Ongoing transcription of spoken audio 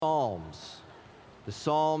The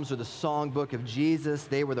Psalms are the songbook of Jesus.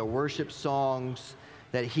 They were the worship songs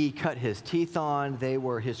that he cut his teeth on. They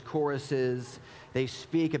were his choruses. They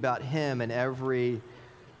speak about him in every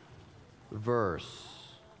verse.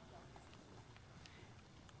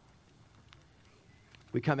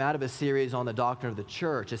 We come out of a series on the doctrine of the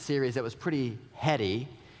church, a series that was pretty heady,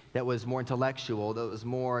 that was more intellectual, that was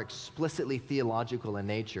more explicitly theological in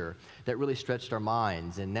nature, that really stretched our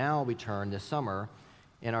minds. And now we turn this summer,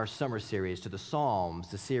 in our summer series, to the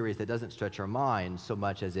Psalms, the series that doesn't stretch our minds so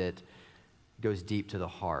much as it goes deep to the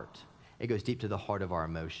heart. It goes deep to the heart of our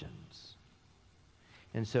emotions.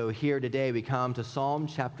 And so here today we come to Psalm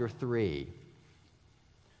chapter 3.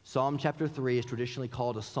 Psalm chapter 3 is traditionally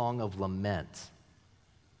called a song of lament.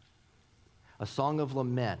 A song of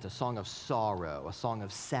lament, a song of sorrow, a song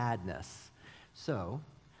of sadness. So,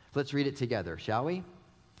 let's read it together, shall we?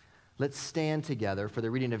 Let's stand together for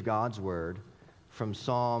the reading of God's word from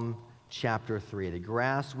Psalm chapter 3. The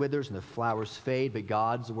grass withers and the flowers fade, but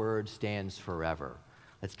God's word stands forever.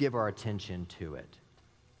 Let's give our attention to it.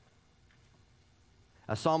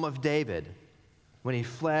 A psalm of David when he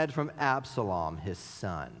fled from Absalom, his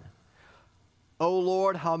son. O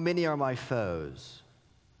Lord, how many are my foes?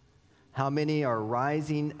 How many are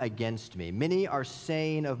rising against me? Many are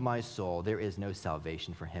saying of my soul, there is no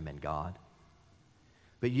salvation for him in God.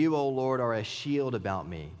 But you, O Lord, are a shield about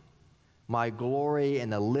me, my glory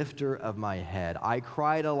and the lifter of my head. I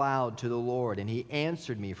cried aloud to the Lord, and he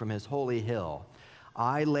answered me from his holy hill.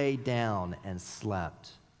 I lay down and slept.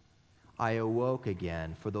 I awoke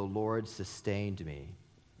again, for the Lord sustained me.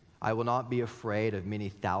 I will not be afraid of many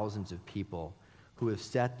thousands of people who have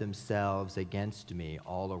set themselves against me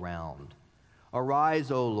all around.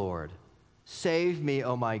 Arise, O Lord, save me,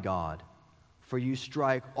 O my God, for you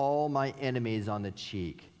strike all my enemies on the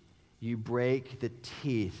cheek. You break the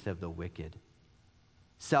teeth of the wicked.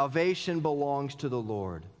 Salvation belongs to the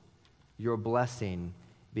Lord. Your blessing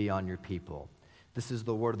be on your people. This is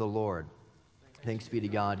the word of the Lord. Thanks be to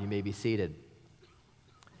God. You may be seated.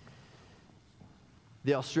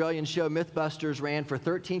 The Australian show Mythbusters ran for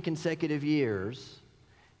 13 consecutive years,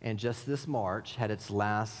 and just this March had its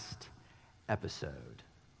last episode.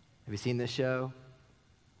 Have you seen this show?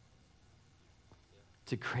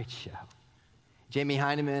 It's a great show. Jamie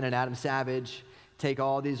Hyneman and Adam Savage take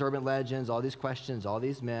all these urban legends, all these questions, all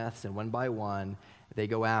these myths, and one by one, they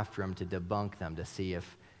go after them to debunk them, to see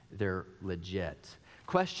if they're legit.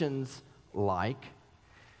 Questions like,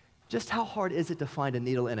 just how hard is it to find a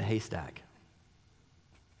needle in a haystack?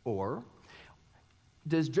 Or,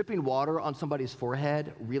 does dripping water on somebody's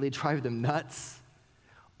forehead really drive them nuts?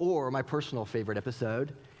 Or, my personal favorite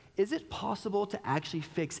episode, is it possible to actually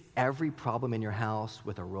fix every problem in your house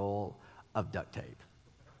with a roll of duct tape?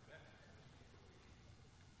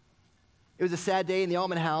 It was a sad day in the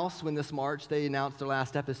Altman house when this March they announced their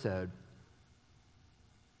last episode.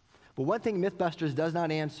 But one thing Mythbusters does not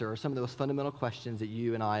answer are some of those fundamental questions that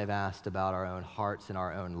you and I have asked about our own hearts and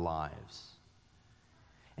our own lives.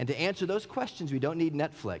 And to answer those questions, we don't need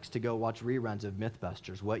Netflix to go watch reruns of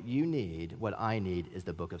Mythbusters. What you need, what I need, is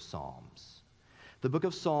the book of Psalms. The book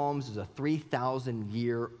of Psalms is a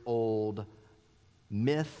 3,000-year-old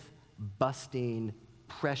myth-busting,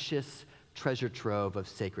 precious treasure trove of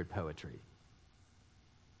sacred poetry.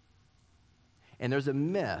 And there's a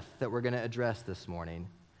myth that we're going to address this morning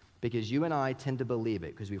because you and I tend to believe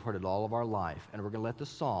it because we've heard it all of our life, and we're going to let the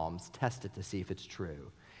Psalms test it to see if it's true.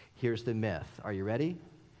 Here's the myth. Are you ready?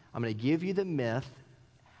 I'm going to give you the myth.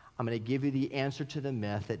 I'm going to give you the answer to the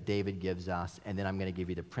myth that David gives us, and then I'm going to give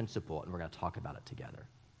you the principle, and we're going to talk about it together.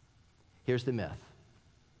 Here's the myth.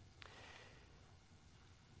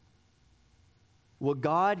 Will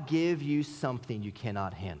God give you something you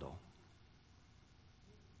cannot handle?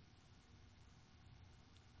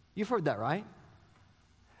 You've heard that, right?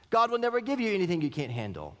 God will never give you anything you can't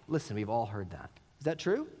handle. Listen, we've all heard that. Is that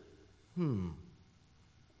true?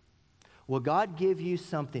 Will God give you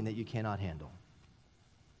something that you cannot handle?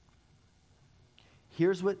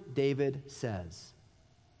 Here's what David says.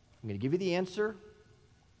 I'm going to give you the answer,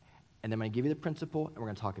 and then I'm going to give you the principle, and we're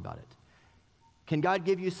going to talk about it. Can God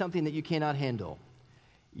give you something that you cannot handle?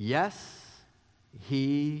 Yes,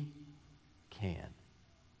 he can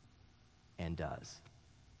and does.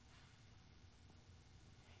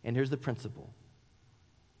 And here's the principle.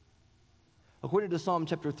 According to Psalm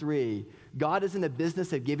chapter 3, God is in the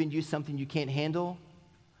business of giving you something you can't handle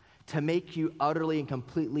to make you utterly and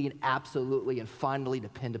completely and absolutely and finally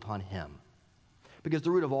depend upon him. Because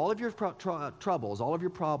the root of all of your troubles, all of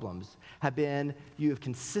your problems, have been you have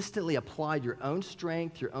consistently applied your own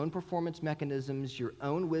strength, your own performance mechanisms, your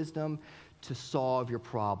own wisdom to solve your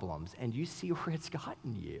problems. And you see where it's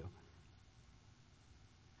gotten you.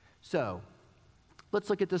 So, let's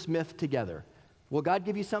look at this myth together. Will God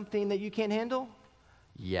give you something that you can't handle?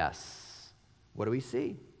 Yes. What do we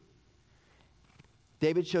see?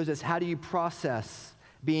 David shows us, how do you process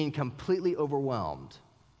being completely overwhelmed?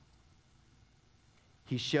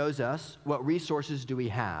 He shows us what resources do we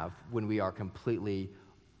have when we are completely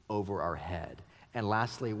over our head. And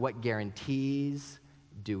lastly, what guarantees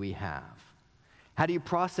do we have? How do you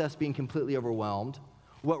process being completely overwhelmed?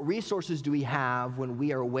 What resources do we have when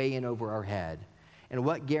we are way in over our head? And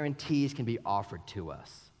what guarantees can be offered to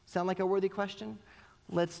us? Sound like a worthy question?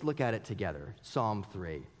 Let's look at it together. Psalm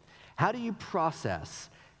 3. How do you process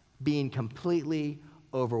being completely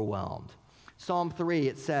overwhelmed? Psalm 3,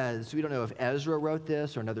 it says, we don't know if Ezra wrote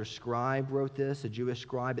this or another scribe wrote this, a Jewish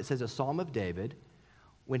scribe. It says a psalm of David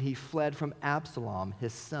when he fled from Absalom,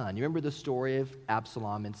 his son. You remember the story of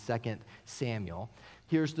Absalom in 2 Samuel?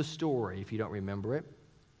 Here's the story, if you don't remember it.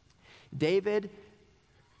 David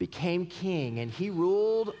became king, and he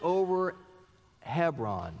ruled over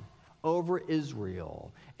Hebron, over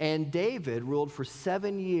Israel. And David ruled for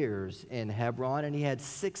 7 years in Hebron, and he had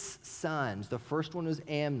 6 sons. The first one was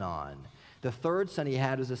Amnon. The third son he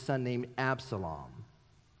had was a son named Absalom.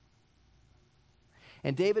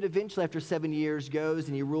 And David eventually, after 7 years, goes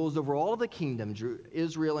and he rules over all of the kingdom,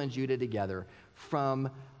 Israel and Judah together, from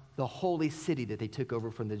the holy city that they took over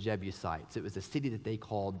from the Jebusites. It was a city that they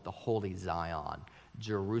called the Holy Zion,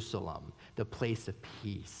 Jerusalem, the place of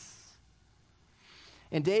peace.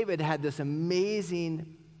 And David had this amazing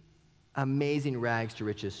rags to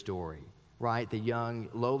riches story, right? The young,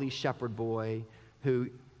 lowly shepherd boy who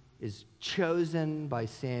is chosen by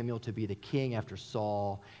Samuel to be the king after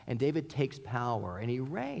Saul, and David takes power, and he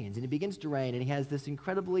reigns, and he begins to reign, and he has this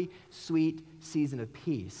incredibly sweet season of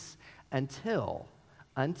peace until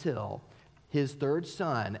his third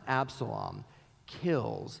son, Absalom,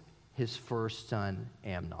 kills his first son,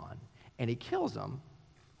 Amnon. And he kills him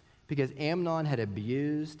because Amnon had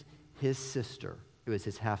abused his sister. It was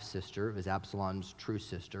his half-sister. It was Absalom's true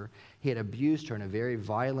sister. He had abused her in a very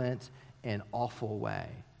violent and awful way.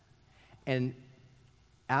 And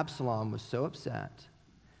Absalom was so upset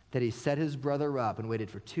that he set his brother up and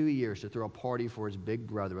waited for 2 years to throw a party for his big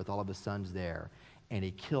brother with all of his sons there, and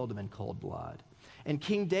he killed him in cold blood. And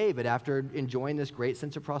King David, after enjoying this great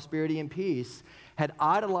sense of prosperity and peace, had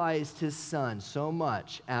idolized his son so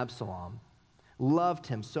much, Absalom, loved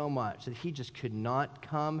him so much that he just could not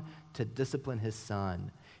come to discipline his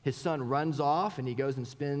son. His son runs off, and he goes and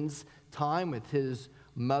spends time with his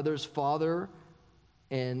mother's father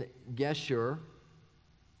in Geshur.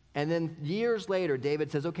 And then years later,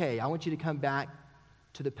 David says, okay, I want you to come back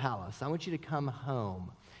to the palace. I want you to come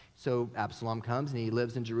home. So Absalom comes, and he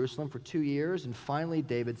lives in Jerusalem for 2 years. And finally,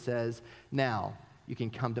 David says, now you can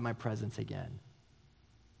come to my presence again.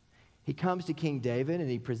 He comes to King David, and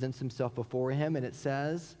he presents himself before him. And it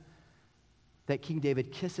says that King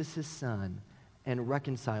David kisses his son and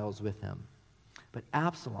reconciles with him. But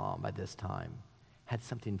Absalom, by this time, had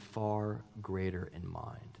something far greater in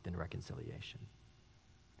mind than reconciliation.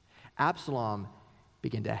 Absalom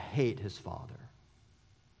began to hate his father.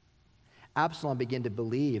 Absalom began to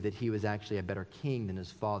believe that he was actually a better king than his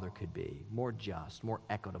father could be, more just, more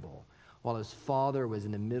equitable, while his father was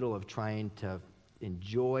in the middle of trying to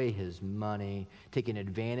enjoy his money, taking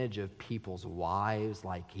advantage of people's wives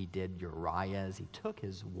like he did Uriah's. He took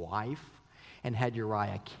his wife and had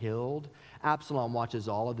Uriah killed. Absalom watches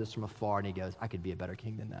all of this from afar, and he goes, I could be a better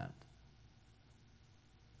king than that.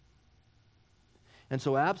 And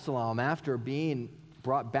so Absalom, after being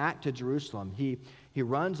brought back to Jerusalem, he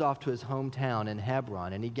runs off to his hometown in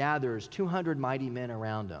Hebron, and he gathers 200 mighty men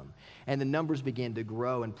around him. And the numbers begin to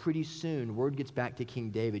grow, and pretty soon word gets back to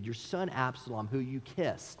King David, your son Absalom, who you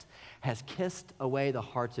kissed, has kissed away the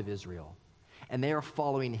hearts of Israel. And they are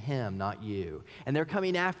following him, not you. And they're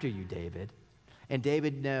coming after you, David. And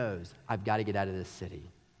David knows, I've got to get out of this city.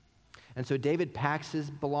 And so David packs his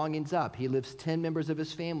belongings up. He leaves 10 members of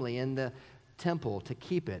his family in the temple to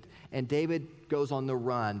keep it. And David goes on the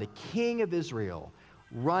run. The king of Israel,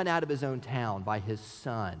 run out of his own town by his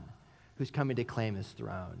son, who's coming to claim his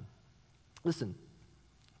throne. Listen,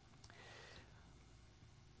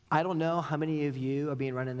 I don't know how many of you are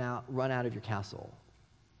being run out of your castle.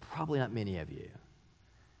 Probably not many of you.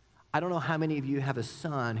 I don't know how many of you have a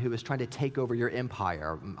son who is trying to take over your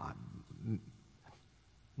empire.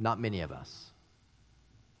 Not many of us.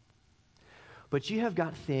 But you have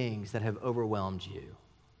got things that have overwhelmed you.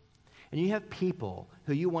 And you have people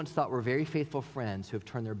who you once thought were very faithful friends who have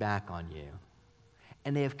turned their back on you.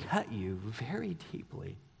 And they have cut you very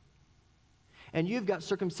deeply. And you've got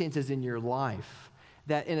circumstances in your life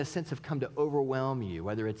that, in a sense, have come to overwhelm you,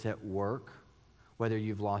 whether it's at work, whether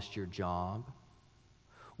you've lost your job,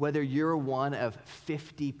 whether you're one of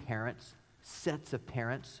 50 parents, sets of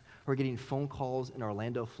parents who are getting phone calls in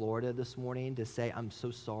Orlando, Florida this morning to say, I'm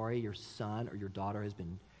so sorry your son or your daughter has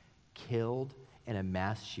been killed in a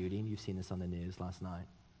mass shooting. You've seen this on the news last night.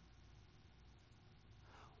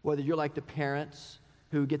 Whether you're like the parents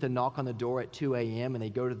who get the knock on the door at 2 a.m. and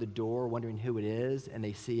they go to the door wondering who it is, and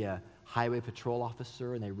they see a highway patrol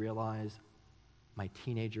officer and they realize my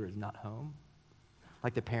teenager is not home.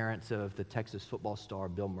 Like the parents of the Texas football star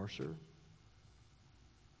Bill Mercer.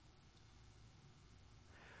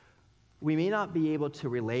 We may not be able to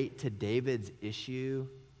relate to David's issue,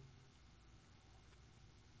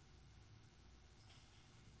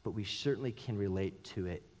 but we certainly can relate to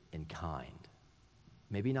it in kind.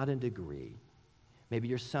 Maybe not in degree. Maybe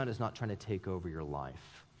your son is not trying to take over your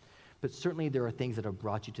life. But certainly there are things that have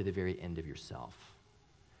brought you to the very end of yourself.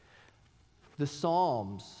 The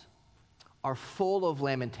Psalms are full of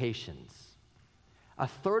lamentations. A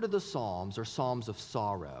third of the Psalms are Psalms of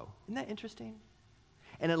sorrow. Isn't that interesting?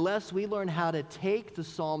 And unless we learn how to take the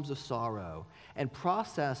Psalms of sorrow and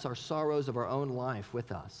process our sorrows of our own life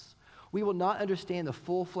with us, we will not understand the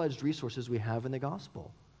full-fledged resources we have in the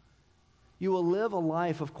gospel. You will live a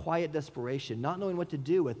life of quiet desperation, not knowing what to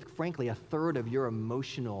do with, frankly, a third of your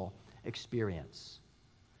emotional experience.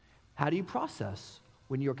 How do you process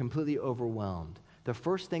when you're completely overwhelmed? The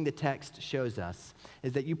first thing the text shows us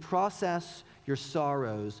is that you process your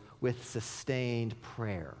sorrows with sustained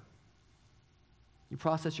prayer. You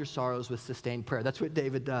process your sorrows with sustained prayer. That's what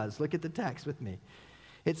David does. Look at the text with me.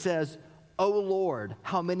 It says, O Lord,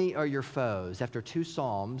 how many are your foes? After two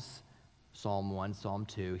Psalms, Psalm 1, Psalm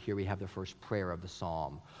 2, here we have the first prayer of the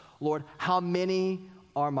psalm. Lord, how many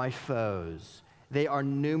are my foes? They are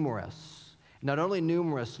numerous. Not only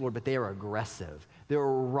numerous, Lord, but they are aggressive. They're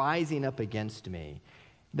rising up against me.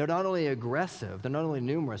 They're not only aggressive, they're not only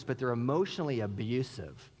numerous, but they're emotionally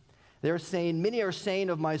abusive. They're saying, many are saying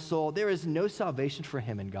of my soul, there is no salvation for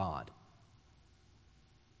him in God.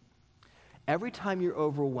 Every time you're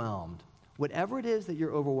overwhelmed, whatever it is that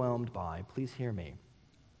you're overwhelmed by, please hear me.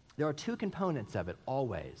 There are two components of it,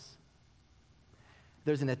 always.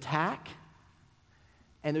 There's an attack,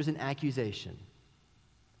 and there's an accusation.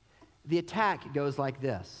 The attack goes like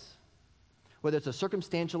this. Whether it's a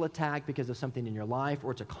circumstantial attack because of something in your life,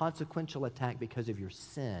 or it's a consequential attack because of your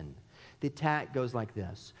sin, the attack goes like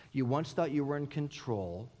this. You once thought you were in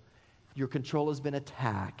control. Your control has been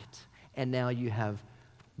attacked, and now you have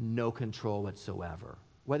no control whatsoever.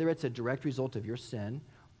 Whether it's a direct result of your sin,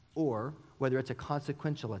 or whether it's a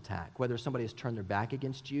consequential attack, whether somebody has turned their back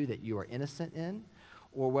against you that you are innocent in,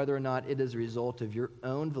 or whether or not it is a result of your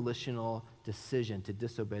own volitional decision to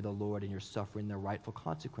disobey the Lord and you're suffering the rightful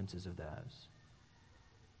consequences of those.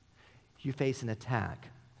 You face an attack.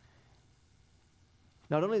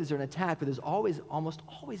 Not only is there an attack, but there's almost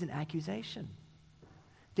always an accusation.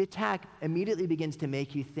 The attack immediately begins to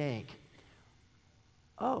make you think,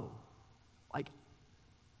 oh, like,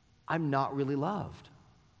 I'm not really loved.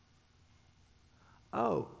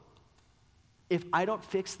 Oh, if I don't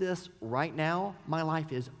fix this right now, my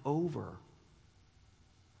life is over.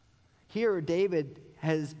 Here, David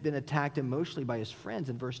has been attacked emotionally by his friends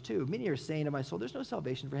in verse 2. Many are saying to my soul, there's no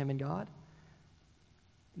salvation for him in God.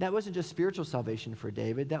 That wasn't just spiritual salvation for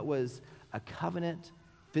David. That was a covenant,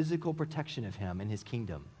 physical protection of him and his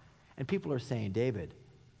kingdom. And people are saying, David,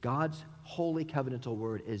 God's holy covenantal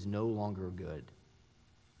word is no longer good.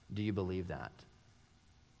 Do you believe that?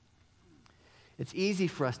 It's easy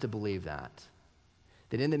for us to believe that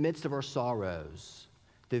in the midst of our sorrows,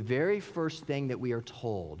 the very first thing that we are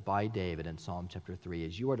told by David in Psalm chapter 3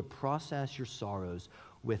 is you are to process your sorrows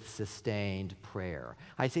with sustained prayer.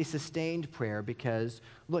 I say sustained prayer because,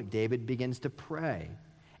 look, David begins to pray.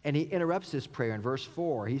 And he interrupts his prayer in verse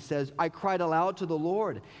 4. He says, I cried aloud to the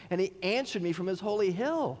Lord, and he answered me from his holy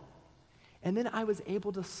hill. And then I was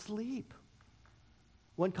able to sleep.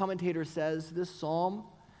 One commentator says this psalm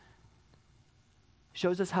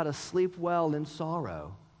shows us how to sleep well in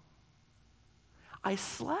sorrow. I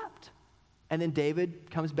slept. And then David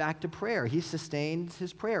comes back to prayer. He sustains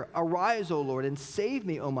his prayer. Arise, O Lord, and save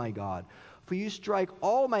me, O my God, for you strike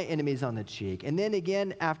all my enemies on the cheek. And then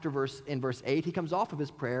again, in verse 8, he comes off of his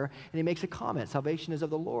prayer and he makes a comment. Salvation is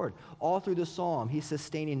of the Lord. All through the psalm, he's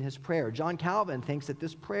sustaining his prayer. John Calvin thinks that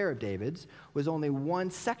this prayer of David's was only one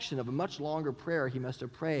section of a much longer prayer he must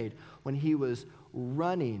have prayed when he was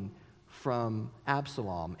running from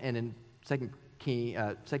Absalom. And in 2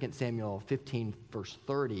 Samuel 15, verse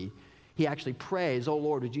 30, he actually prays, oh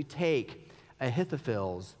Lord, would you take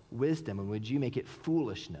Ahithophel's wisdom and would you make it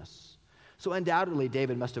foolishness? So undoubtedly,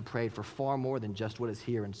 David must have prayed for far more than just what is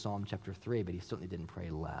here in Psalm chapter 3, but he certainly didn't pray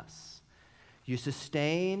less. You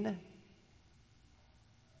sustain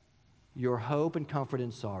your hope and comfort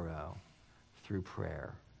in sorrow through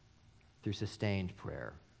prayer, through sustained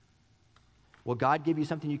prayer. Will God give you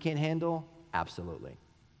something you can't handle? Absolutely.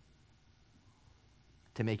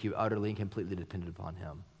 To make you utterly and completely dependent upon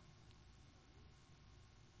him.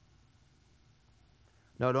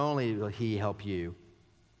 Not only will he help you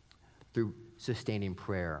through sustaining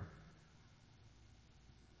prayer,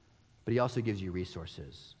 but he also gives you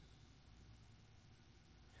resources.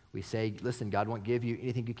 We say, listen, God won't give you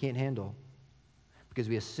anything you can't handle because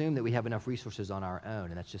we assume that we have enough resources on our own,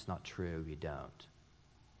 and that's just not true. We don't.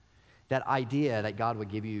 That idea that God would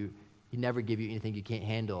give you, he'd never give you anything you can't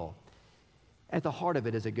handle, at the heart of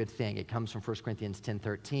it is a good thing. It comes from 1 Corinthians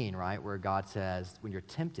 10:13, right, where God says, when you're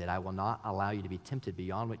tempted, I will not allow you to be tempted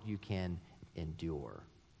beyond what you can endure,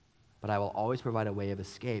 but I will always provide a way of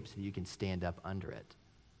escape so that you can stand up under it.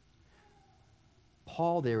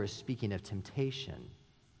 Paul there is speaking of temptation.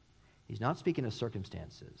 He's not speaking of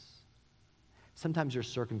circumstances. Sometimes your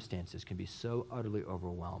circumstances can be so utterly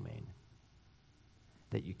overwhelming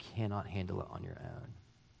that you cannot handle it on your own.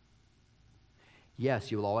 Yes,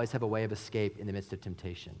 you will always have a way of escape in the midst of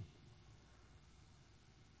temptation.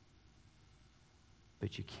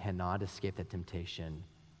 But you cannot escape that temptation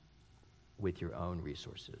with your own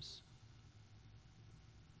resources.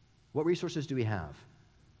 What resources do we have?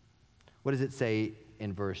 What does it say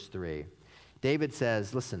in verse 3? David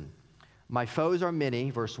says, listen, my foes are many,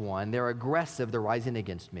 verse 1. They're aggressive. They're rising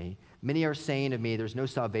against me. Many are saying of me, there's no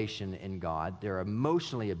salvation in God. They're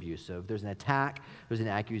emotionally abusive. There's an attack. There's an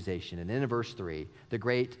accusation. And then in verse 3, the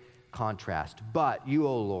great contrast. But you,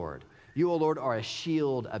 O Lord, are a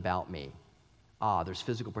shield about me. There's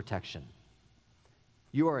physical protection.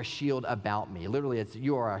 You are a shield about me. Literally, it's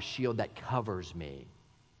you are a shield that covers me.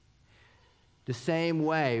 The same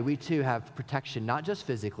way, we too have protection, not just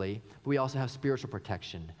physically, but we also have spiritual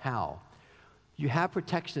protection. How? You have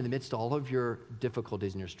protection in the midst of all of your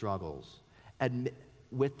difficulties and your struggles, and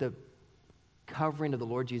with the covering of the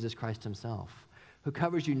Lord Jesus Christ himself, who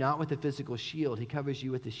covers you not with a physical shield, he covers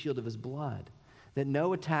you with the shield of his blood, that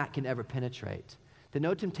no attack can ever penetrate, that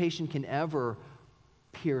no temptation can ever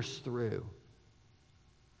pierce through.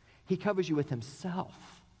 He covers you with himself.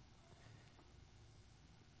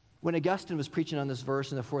 When Augustine was preaching on this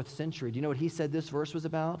verse in the 4th century, do you know what he said this verse was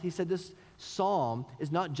about? He said this psalm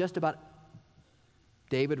is not just about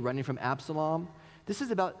David running from Absalom. This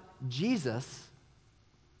is about Jesus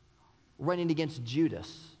running against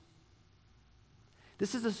Judas.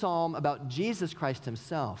 This is a psalm about Jesus Christ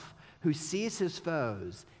himself, who sees his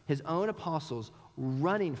foes, his own apostles,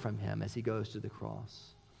 running from him as he goes to the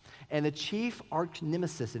cross. And the chief arch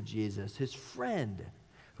nemesis of Jesus, his friend,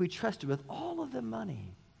 who he trusted with all of the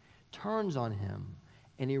money, turns on him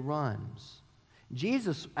and he runs.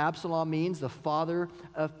 Jesus, Absalom, means the father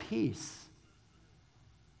of peace.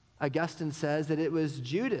 Augustine says that it was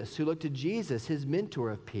Judas who looked to Jesus, his mentor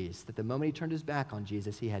of peace, that the moment he turned his back on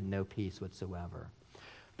Jesus, he had no peace whatsoever.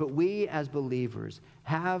 But we as believers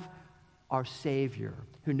have our Savior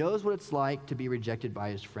who knows what it's like to be rejected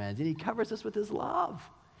by his friends, and he covers us with his love.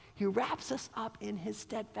 He wraps us up in his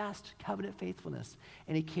steadfast covenant faithfulness,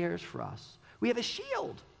 and he cares for us. We have a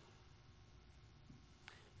shield.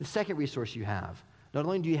 The second resource you have, not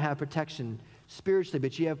only do you have protection spiritually,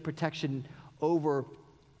 but you have protection over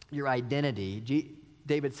your identity.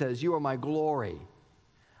 David says, you are my glory.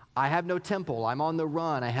 I have no temple. I'm on the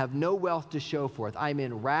run. I have no wealth to show forth. I'm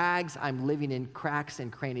in rags. I'm living in cracks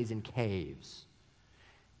and crannies and caves.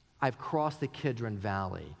 I've crossed the Kidron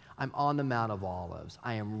Valley. I'm on the Mount of Olives.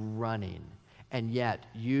 I am running. And yet,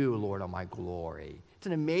 you, Lord, are my glory. It's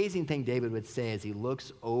an amazing thing David would say as he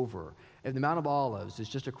looks over. And the Mount of Olives is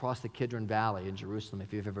just across the Kidron Valley in Jerusalem,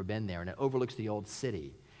 if you've ever been there, and it overlooks the old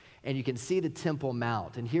city. And you can see the Temple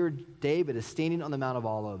Mount. And here David is standing on the Mount of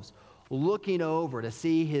Olives, looking over to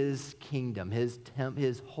see his kingdom, his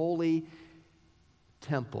holy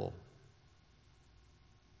temple,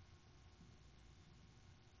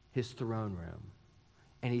 his throne room.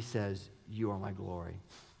 And he says, you are my glory.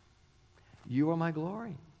 You are my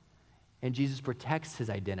glory. And Jesus protects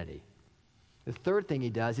his identity. The third thing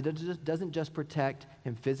he does, he doesn't just protect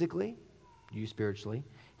him physically, you spiritually.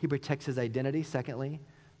 He protects his identity, secondly.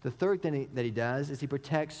 The third thing that he does is he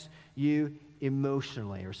protects you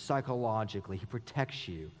emotionally or psychologically. He protects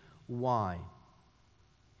you. Why?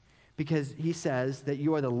 Because he says that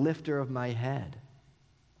you are the lifter of my head.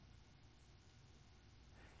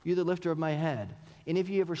 You're the lifter of my head. Any of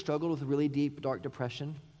you ever struggled with really deep, dark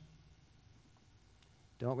depression?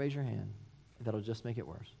 Don't raise your hand. That'll just make it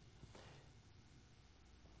worse.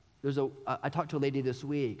 I talked to a lady this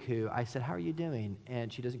week who I said, how are you doing?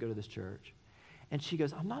 And she doesn't go to this church. And she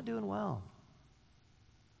goes, I'm not doing well.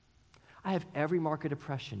 I have every mark of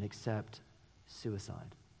depression except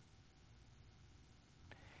suicide.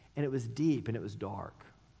 And it was deep and it was dark.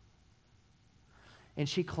 And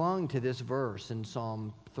she clung to this verse in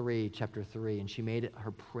Psalm 3, chapter 3, and she made it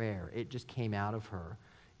her prayer. It just came out of her.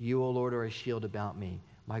 You, O Lord, are a shield about me,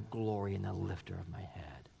 my glory and the lifter of my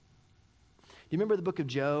head. Do you remember the book of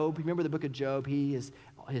Job? You remember the book of Job? His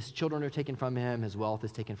children are taken from him, his wealth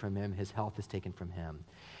is taken from him, his health is taken from him.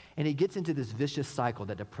 And he gets into this vicious cycle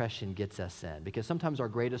that depression gets us in, because sometimes our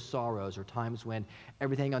greatest sorrows are times when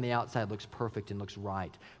everything on the outside looks perfect and looks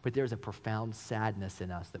right, but there's a profound sadness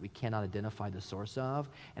in us that we cannot identify the source of,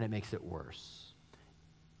 and it makes it worse.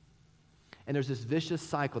 And there's this vicious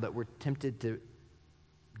cycle that we're tempted to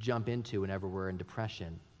jump into whenever we're in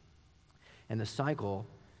depression. And the cycle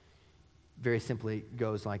very simply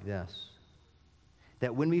goes like this: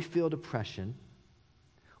 that when we feel depression,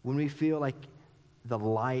 when we feel like the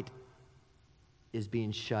light is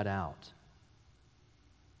being shut out,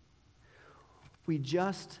 we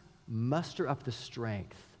just muster up the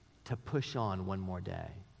strength to push on one more day.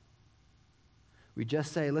 We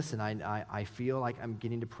just say, listen, I feel like I'm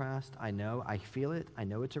getting depressed. I feel it. I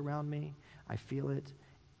know it's around me. I feel it.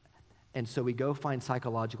 And so we go find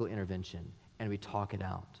psychological intervention and we talk it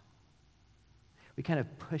out. We kind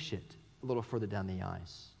of push it a little further down the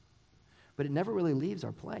ice. But it never really leaves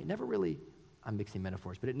our plate. Never really, I'm mixing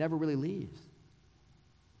metaphors, but it never really leaves.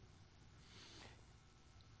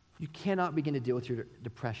 You cannot begin to deal with your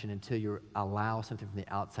depression until you allow something from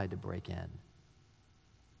the outside to break in.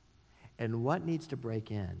 And what needs to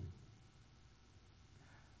break in?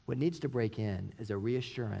 What needs to break in is a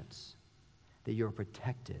reassurance that you're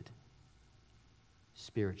protected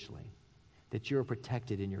spiritually, that you're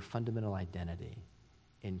protected in your fundamental identity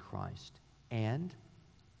in Christ, and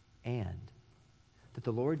that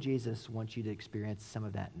the Lord Jesus wants you to experience some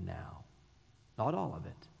of that now. Not all of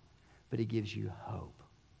it, but he gives you hope,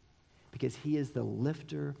 because he is the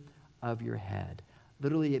lifter of your head.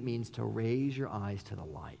 Literally, it means to raise your eyes to the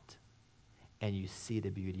light, and you see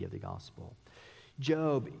the beauty of the gospel.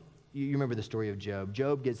 Job, you remember the story of Job.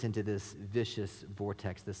 Job gets into this vicious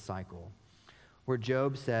vortex, this cycle, where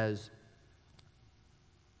Job says,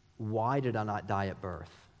 why did I not die at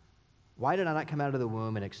birth? Why did I not come out of the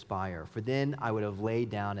womb and expire? For then I would have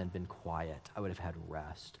laid down and been quiet. I would have had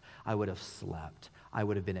rest. I would have slept. I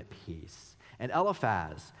would have been at peace. And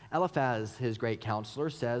Eliphaz, his great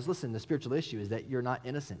counselor, says, listen, the spiritual issue is that you're not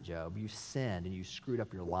innocent, Job. You sinned and you screwed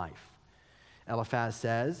up your life. Eliphaz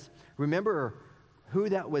says, remember who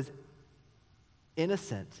that was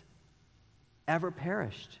innocent ever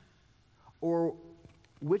perished, or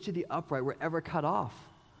which of the upright were ever cut off.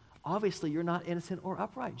 Obviously, you're not innocent or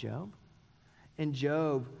upright, Job. And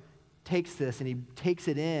Job takes this and he takes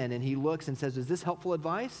it in and he looks and says, is this helpful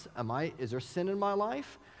advice? Is there sin in my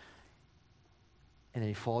life? And then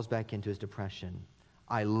he falls back into his depression.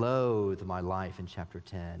 I loathe my life in chapter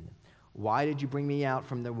 10. Why did you bring me out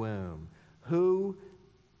from the womb? Who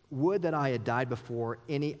would that I had died before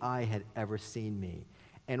any eye had ever seen me,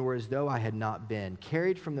 and were as though I had not been,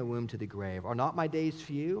 carried from the womb to the grave. Are not my days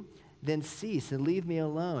few? Then cease and leave me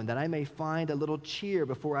alone, that I may find a little cheer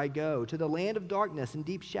before I go to the land of darkness and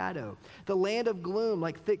deep shadow, the land of gloom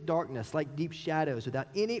like thick darkness, like deep shadows, without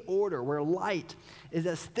any order, where light is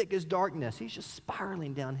as thick as darkness. He's just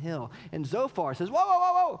spiraling downhill. And Zophar says, whoa, whoa,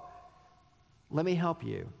 whoa, whoa, let me help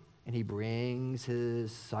you. And he brings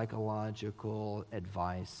his psychological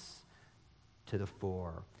advice to the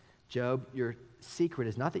fore. Job, your secret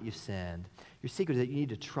is not that you sinned. Your secret is that you need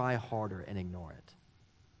to try harder and ignore it.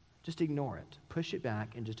 Just ignore it. Push it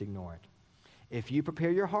back and just ignore it. If you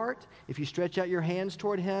prepare your heart, if you stretch out your hands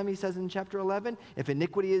toward him, he says in chapter 11, if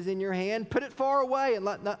iniquity is in your hand, put it far away and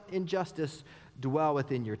let not injustice dwell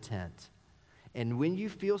within your tent. And when you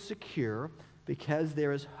feel secure, because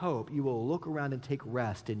there is hope, you will look around and take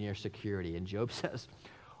rest in your security. And Job says,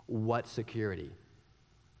 what security?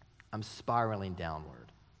 I'm spiraling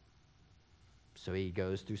downward. So he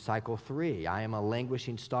goes through cycle 3. I am a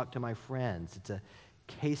languishing stock to my friends. It's a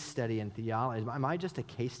case study in theology. Am I just a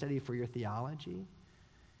case study for your theology?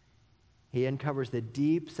 He uncovers the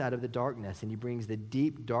deep side of the darkness, and he brings the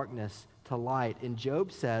deep darkness to light. And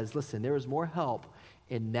Job says, listen, there is more help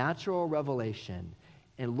in natural revelation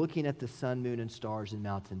and looking at the sun, moon, and stars and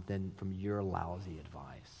mountains than from your lousy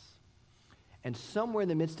advice. And somewhere in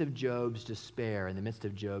the midst of Job's despair, in the midst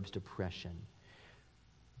of Job's depression,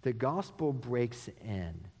 the gospel breaks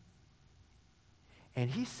in. And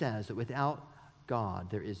he says that without God,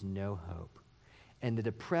 there is no hope. And the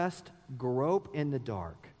depressed grope in the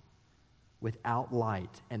dark without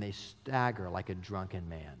light, and they stagger like a drunken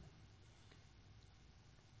man.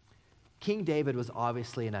 King David was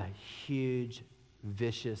obviously in a huge,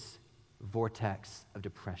 vicious vortex of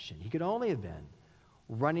depression. He could only have been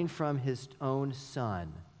running from his own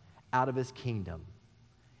son out of his kingdom.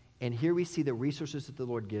 And here we see the resources that the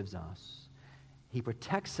Lord gives us. He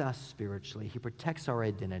protects us spiritually. He protects our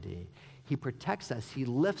identity. He protects us. He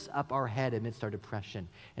lifts up our head amidst our depression.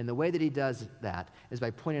 And the way that he does that is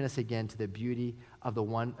by pointing us again to the beauty of the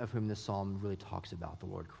one of whom the psalm really talks about, the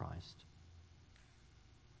Lord Christ.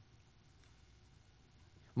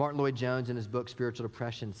 Martin Lloyd-Jones, in his book Spiritual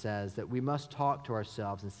Depression, says that we must talk to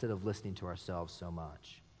ourselves instead of listening to ourselves so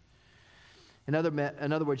much. In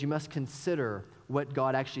other words, you must consider what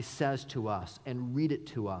God actually says to us and read it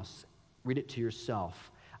to us. Read it to yourself.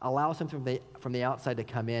 Allow something from the outside to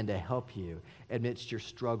come in to help you amidst your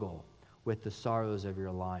struggle with the sorrows of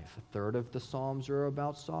your life. A third of the Psalms are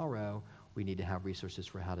about sorrow. We need to have resources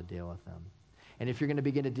for how to deal with them. And if you're going to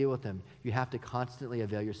begin to deal with them, you have to constantly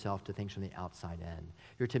avail yourself to things from the outside in.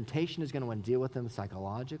 Your temptation is going to want to deal with them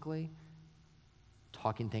psychologically.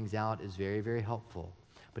 Talking things out is very, very helpful.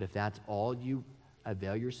 But if that's all you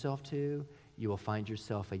avail yourself to, you will find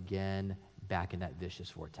yourself again back in that vicious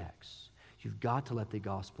vortex. You've got to let the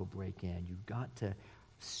gospel break in. You've got to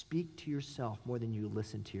speak to yourself more than you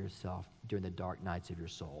listen to yourself during the dark nights of your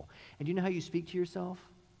soul. And you know how you speak to yourself?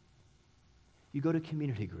 You go to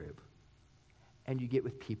community group. And you get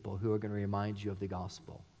with people who are going to remind you of the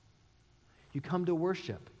gospel. You come to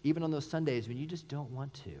worship, even on those Sundays when you just don't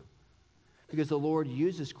want to. Because the Lord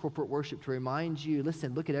uses corporate worship to remind you,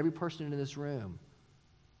 listen, look at every person in this room.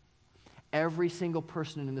 Every single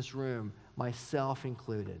person in this room, myself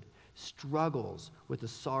included, struggles with the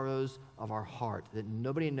sorrows of our heart that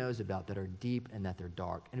nobody knows about, that are deep and that they're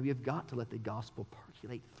dark. And we have got to let the gospel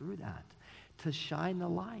percolate through that to shine the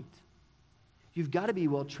light. You've got to be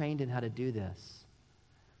well trained in how to do this.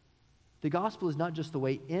 The gospel is not just the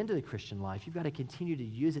way into the Christian life. You've got to continue to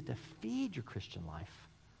use it to feed your Christian life.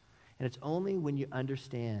 And it's only when you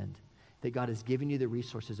understand that God has given you the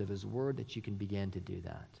resources of his word that you can begin to do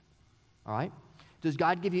that. All right? Does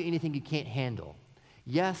God give you anything you can't handle?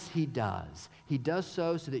 Yes, he does. He does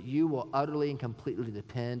so that you will utterly and completely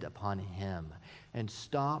depend upon him. And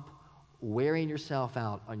stop wearing yourself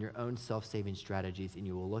out on your own self-saving strategies, and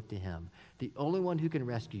you will look to him, the only one who can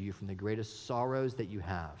rescue you from the greatest sorrows that you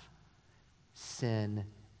have, sin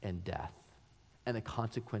and death, and the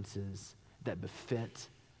consequences that befit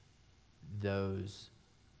those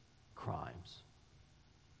crimes.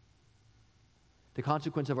 The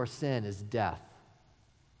consequence of our sin is death.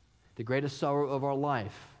 The greatest sorrow of our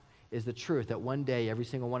life is the truth that one day every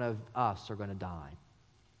single one of us are going to die.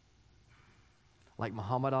 Like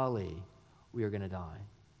Muhammad Ali, we are going to die.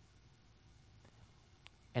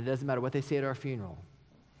 And it doesn't matter what they say at our funeral.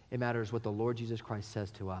 It matters what the Lord Jesus Christ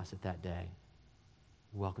says to us at that day.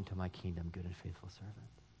 Welcome to my kingdom, good and faithful servant.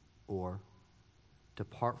 Or,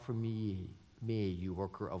 depart from me, you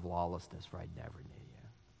worker of lawlessness, for I never knew you.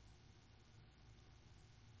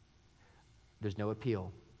 There's no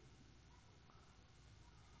appeal.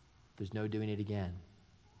 There's no doing it again.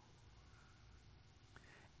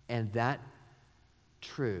 And that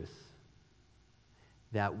truth,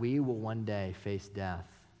 that we will one day face death,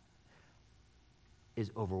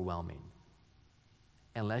 is overwhelming.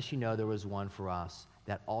 Unless you know there was one for us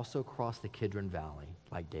that also crossed the Kidron Valley,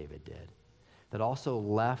 like David did, that also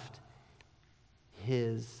left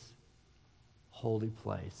his holy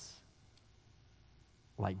place,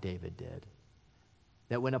 like David did,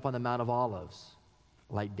 that went up on the Mount of Olives,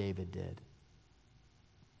 like David did,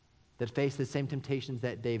 that faced the same temptations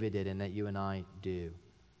that David did and that you and I do.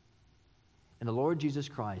 And the Lord Jesus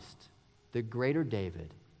Christ, the greater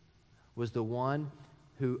David, was the one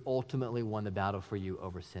who ultimately won the battle for you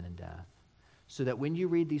over sin and death. So that when you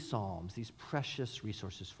read these Psalms, these precious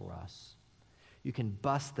resources for us, you can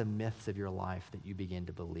bust the myths of your life that you begin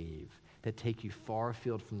to believe, that take you far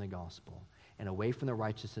afield from the gospel and away from the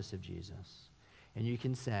righteousness of Jesus. And you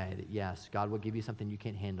can say that, yes, God will give you something you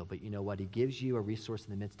can't handle, but you know what? He gives you a resource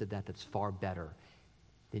in the midst of that that's far better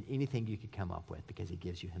than anything you could come up with, because he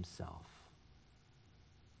gives you himself.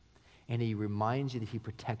 And he reminds you that he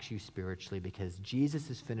protects you spiritually, because Jesus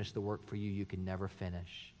has finished the work for you you can never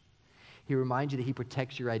finish. He reminds you that he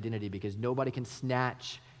protects your identity, because nobody can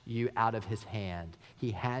snatch you out of his hand.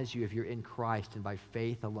 He has you if you're in Christ, and by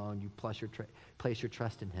faith alone you place your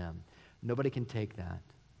trust in him. Nobody can take that.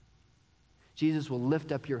 Jesus will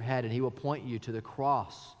lift up your head and he will point you to the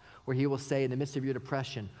cross, where he will say in the midst of your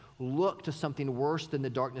depression, look to something worse than the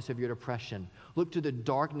darkness of your depression. Look to the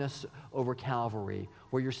darkness over Calvary,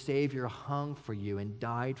 where your Savior hung for you and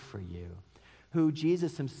died for you. who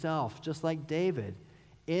Jesus himself, just like David,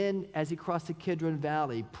 as he crossed the Kidron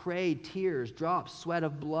Valley, prayed tears, drops, sweat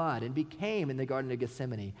of blood, and became, in the Garden of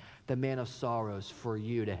Gethsemane, the man of sorrows for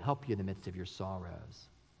you, to help you in the midst of your sorrows.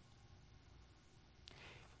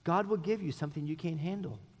 God will give you something you can't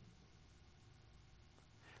handle.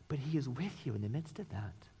 But he is with you in the midst of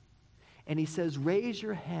that. And he says, raise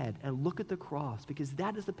your head and look at the cross, because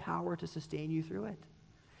that is the power to sustain you through it.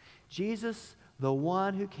 Jesus, the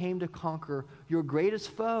one who came to conquer your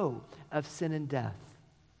greatest foe of sin and death.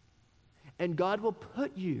 And God will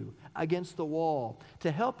put you against the wall to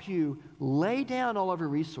help you lay down all of your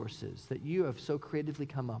resources that you have so creatively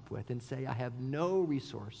come up with and say, I have no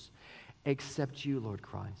resource except you, Lord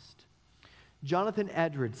Christ. Jonathan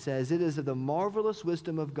Edwards says, it is of the marvelous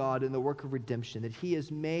wisdom of God in the work of redemption that he has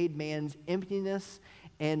made man's emptiness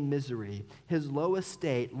and misery, his low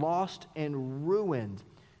estate, lost and ruined,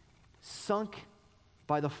 sunk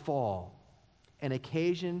by the fall, an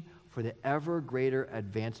occasion for the ever greater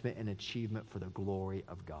advancement and achievement for the glory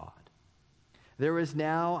of God. There is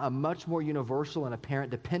now a much more universal and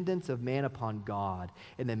apparent dependence of man upon God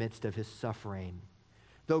in the midst of his suffering.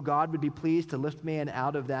 Though God would be pleased to lift man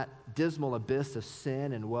out of that dismal abyss of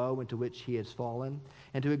sin and woe into which he has fallen,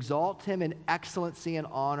 and to exalt him in excellency and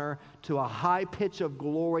honor to a high pitch of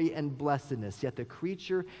glory and blessedness, yet the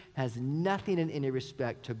creature has nothing in any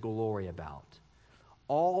respect to glory about.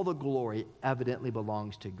 All the glory evidently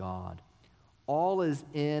belongs to God. All is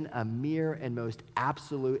in a mere and most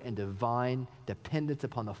absolute and divine dependence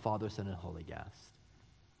upon the Father, Son, and Holy Ghost.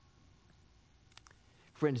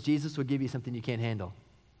 Friends, Jesus will give you something you can't handle,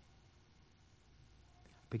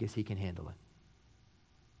 because he can handle it.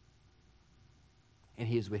 And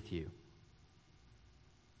he is with you.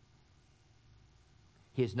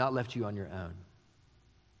 He has not left you on your own.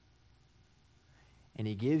 And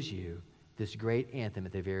he gives you this great anthem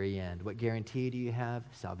at the very end. What guarantee do you have?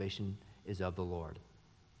 Salvation is of the Lord.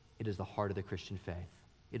 It is the heart of the Christian faith.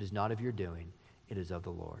 It is not of your doing. It is of the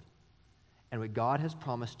Lord. And what God has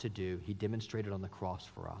promised to do, he demonstrated on the cross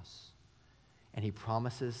for us. And he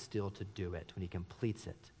promises still to do it when he completes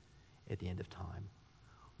it at the end of time.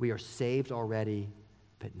 We are saved already,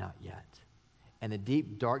 but not yet. And the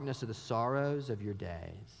deep darkness of the sorrows of your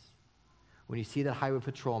days, when you see that highway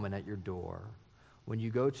patrolman at your door, when you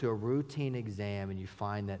go to a routine exam and you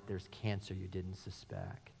find that there's cancer you didn't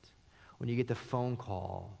suspect, when you get the phone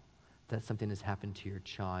call that something has happened to your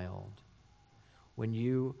child, when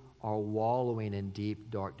you are wallowing in deep,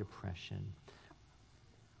 dark depression,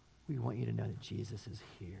 we want you to know that Jesus is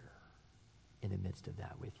here in the midst of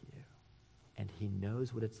that with you. And he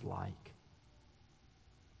knows what it's like.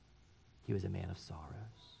 He was a man of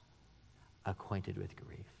sorrows, acquainted with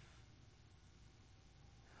grief.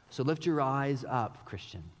 So lift your eyes up,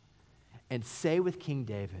 Christian, and say with King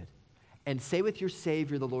David, and say with your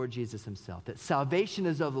Savior, the Lord Jesus himself, that salvation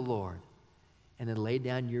is of the Lord. And then lay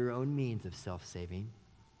down your own means of self-saving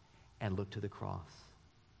and look to the cross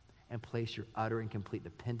and place your utter and complete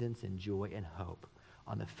dependence and joy and hope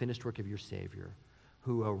on the finished work of your Savior,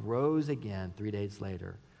 who arose again 3 days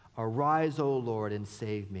later. Arise, O Lord, and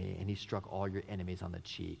save me. And he struck all your enemies on the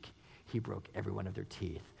cheek. He broke every one of their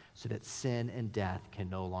teeth, so that sin and death can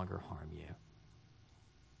no longer harm you.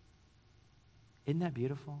 Isn't that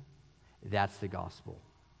beautiful? That's the gospel.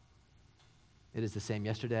 It is the same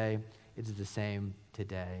yesterday. It is the same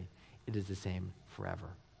today. It is the same forever.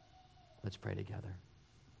 Let's pray together.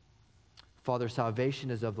 Father, salvation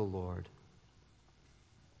is of the Lord.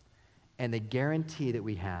 And the guarantee that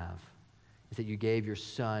we have is that you gave your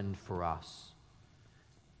Son for us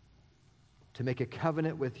to make a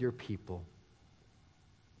covenant with your people,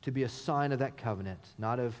 to be a sign of that covenant,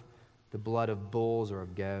 not of the blood of bulls or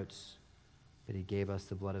of goats, but he gave us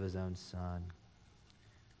the blood of his own Son.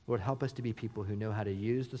 Lord, help us to be people who know how to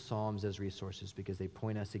use the Psalms as resources, because they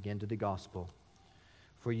point us again to the gospel.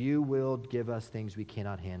 For you will give us things we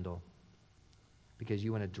cannot handle, because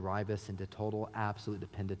you want to drive us into total, absolute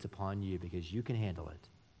dependence upon you, because you can handle it.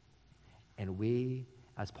 And we,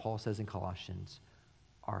 as Paul says in Colossians,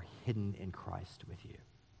 are hidden in Christ with you.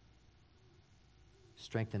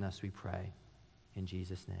 Strengthen us, we pray. In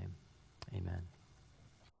Jesus' name, amen.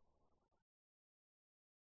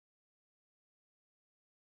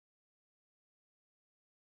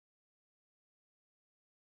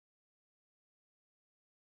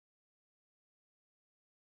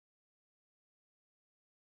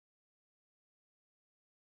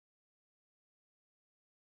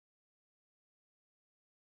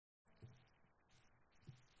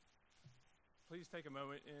 Please take a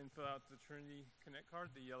moment and fill out the Trinity Connect card,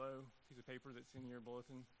 the yellow piece of paper that's in your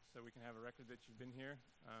bulletin, so we can have a record that you've been here,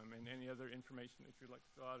 and any other information that you'd like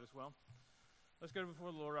to fill out as well. Let's go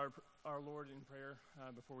before the Lord, our Lord, in prayer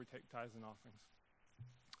before we take tithes and offerings.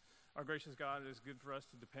 Our gracious God, it is good for us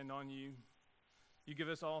to depend on you. You give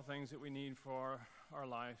us all things that we need for our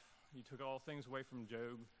life. You took all things away from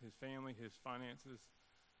Job, his family, his finances,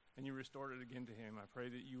 and you restored it again to him. I pray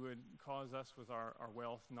that you would cause us with our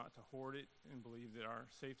wealth not to hoard it and believe that our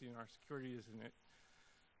safety and our security is in it,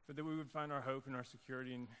 but that we would find our hope and our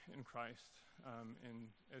security in Christ. And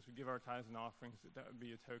as we give our tithes and offerings, that would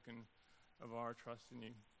be a token of our trust in you.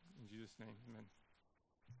 In Jesus' name, amen.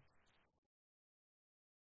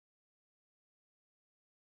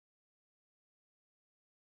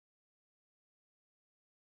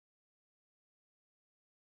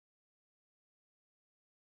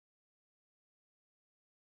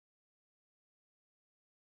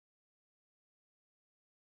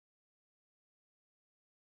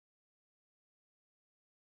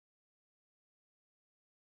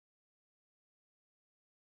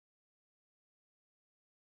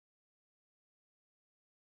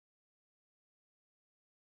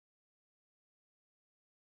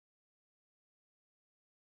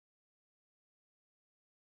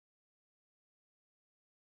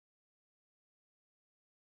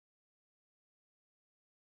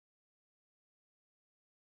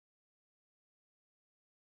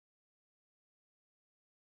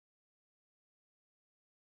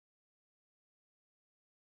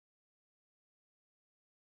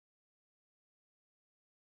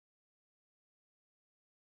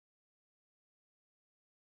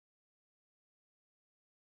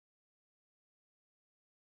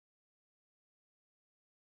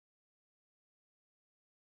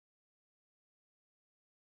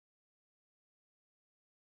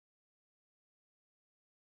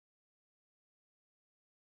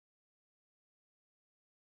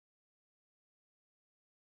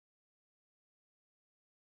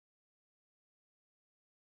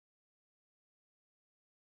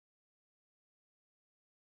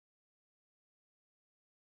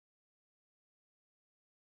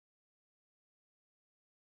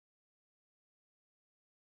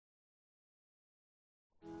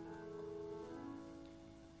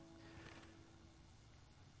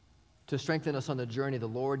 To strengthen us on the journey, the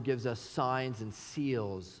Lord gives us signs and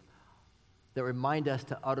seals that remind us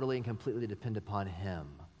to utterly and completely depend upon him.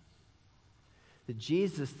 That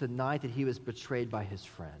Jesus, the night that he was betrayed by his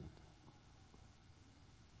friend,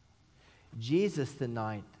 Jesus, the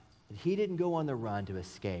night that he didn't go on the run to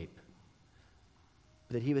escape,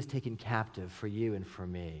 but that he was taken captive for you and for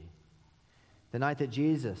me. The night that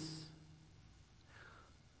Jesus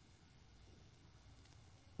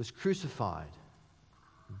was crucified,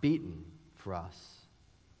 beaten for us.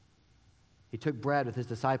 He took bread with his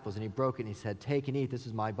disciples and he broke it and he said, "Take and eat, this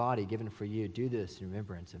is my body given for you. Do this in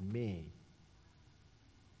remembrance of me."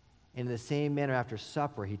 And in the same manner after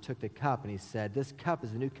supper, he took the cup and he said, "This cup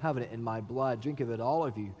is the new covenant in my blood. Drink of it, all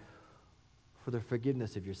of you, for the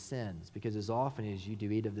forgiveness of your sins. Because as often as you do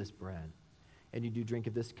eat of this bread and you do drink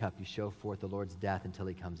of this cup, you show forth the Lord's death until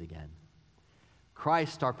he comes again."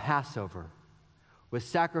 Christ, our Passover, was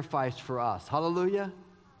sacrificed for us. Hallelujah.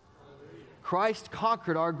 Christ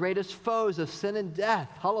conquered our greatest foes of sin and death.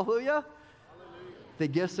 Hallelujah. The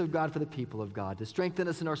gifts of God for the people of God, to strengthen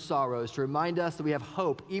us in our sorrows, to remind us that we have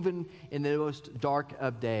hope even in the most dark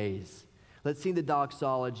of days. Let's sing the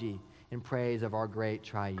doxology in praise of our great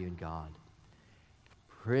triune God.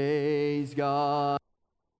 Praise God.